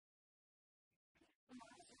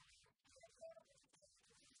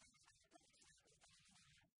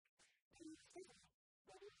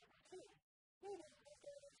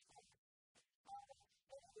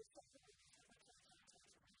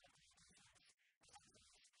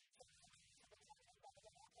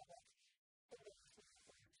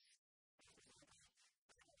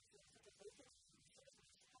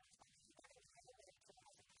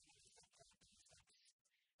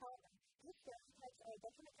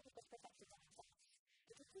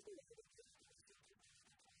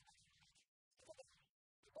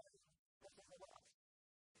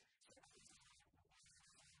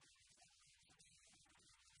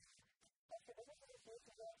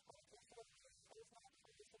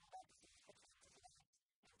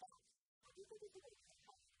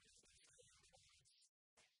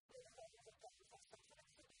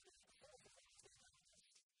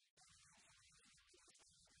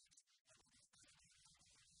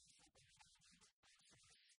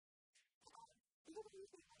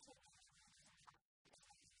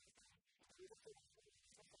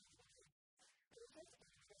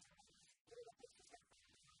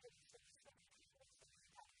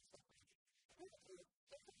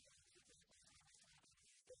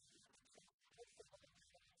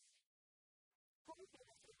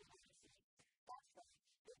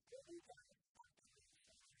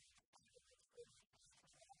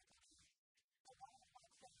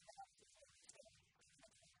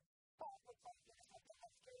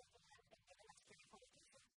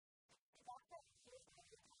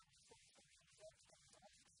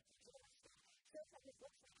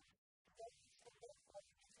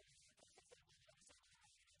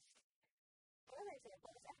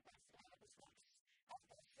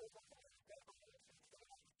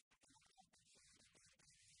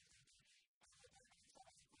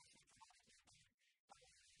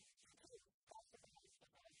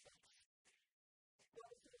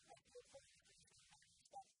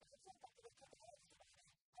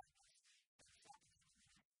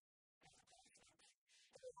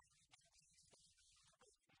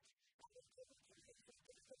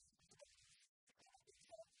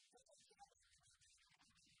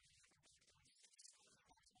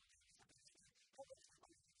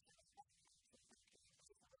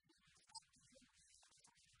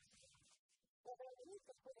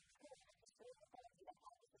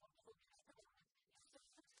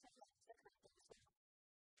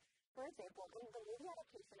For example, in the media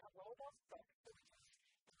adaptation of Roald Dahl's book,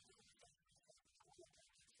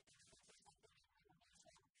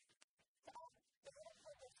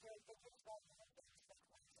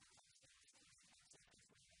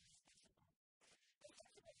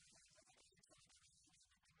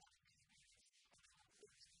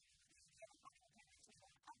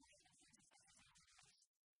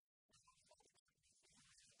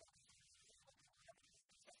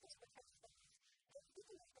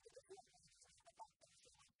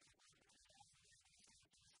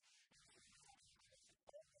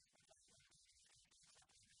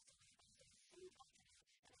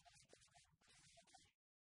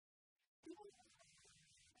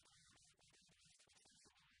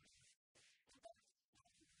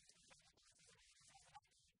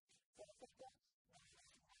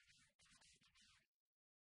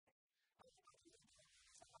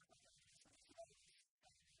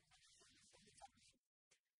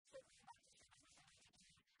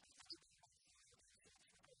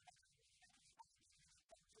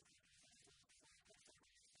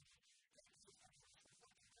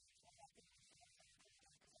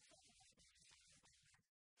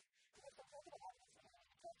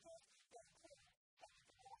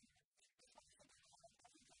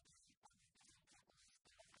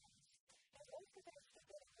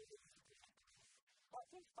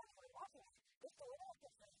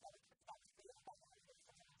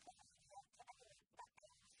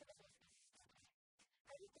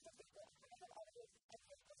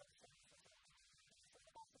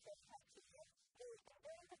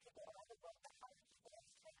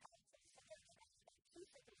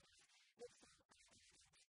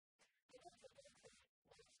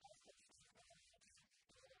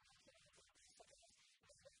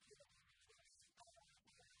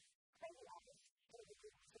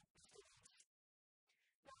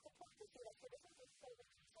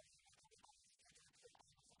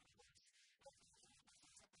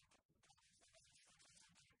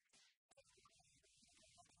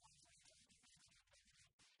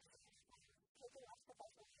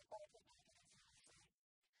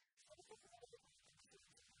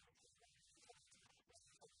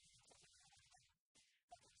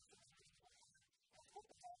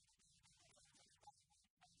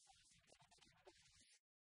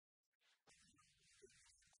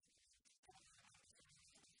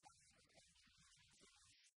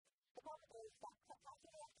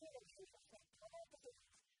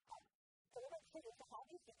 figures to have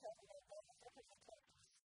these details in their various representations.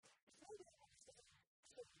 Maybe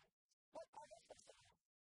what are they supposed to do?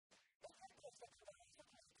 They have to accept the ways of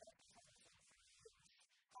communicating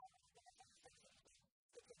how to do the demonstration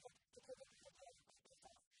to predict the day of the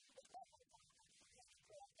day. It's not like that. It's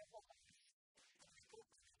create their weapons. It's good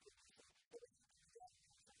to be good. It is good to be good.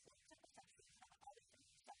 To protect you from others and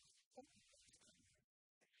yourself. And you can do it.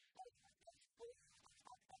 They have this way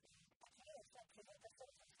of talking. But you accept to the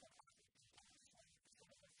facilities that have to be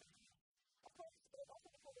in this way. Of course, there's also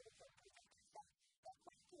the part of the program that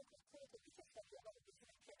quite clearly teaches that you're going to be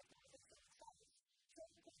taking care of the existing size. So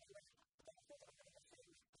you can do it. Then if you're going to the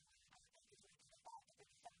same, I think you're going to be back to the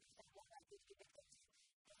 7% more likely to get things.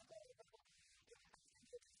 It's very available. You can do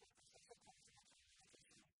this with the 6 points of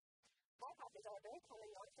communication. Bypasses are a very common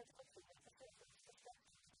non-physical treatment for surgeons to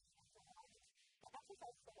strengthen the muscle body. And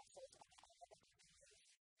exercises for muscles are not only use.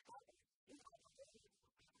 However, you can also use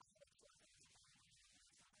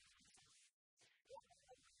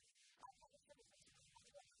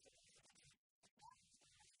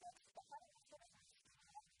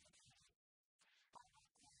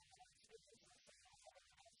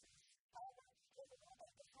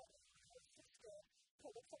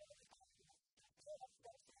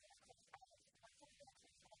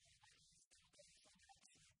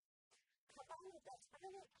combined with that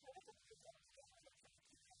permanent clinical treatment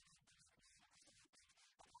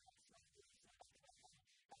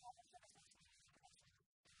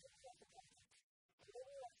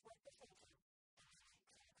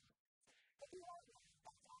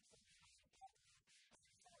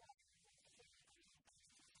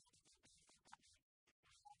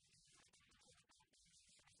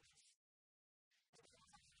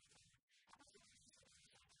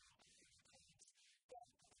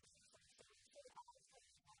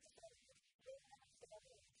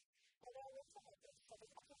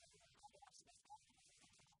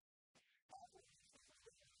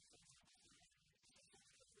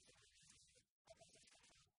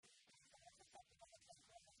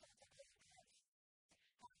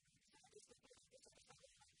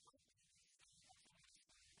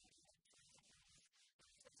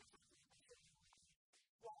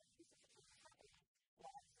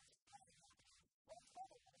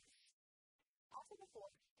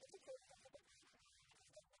before, integrated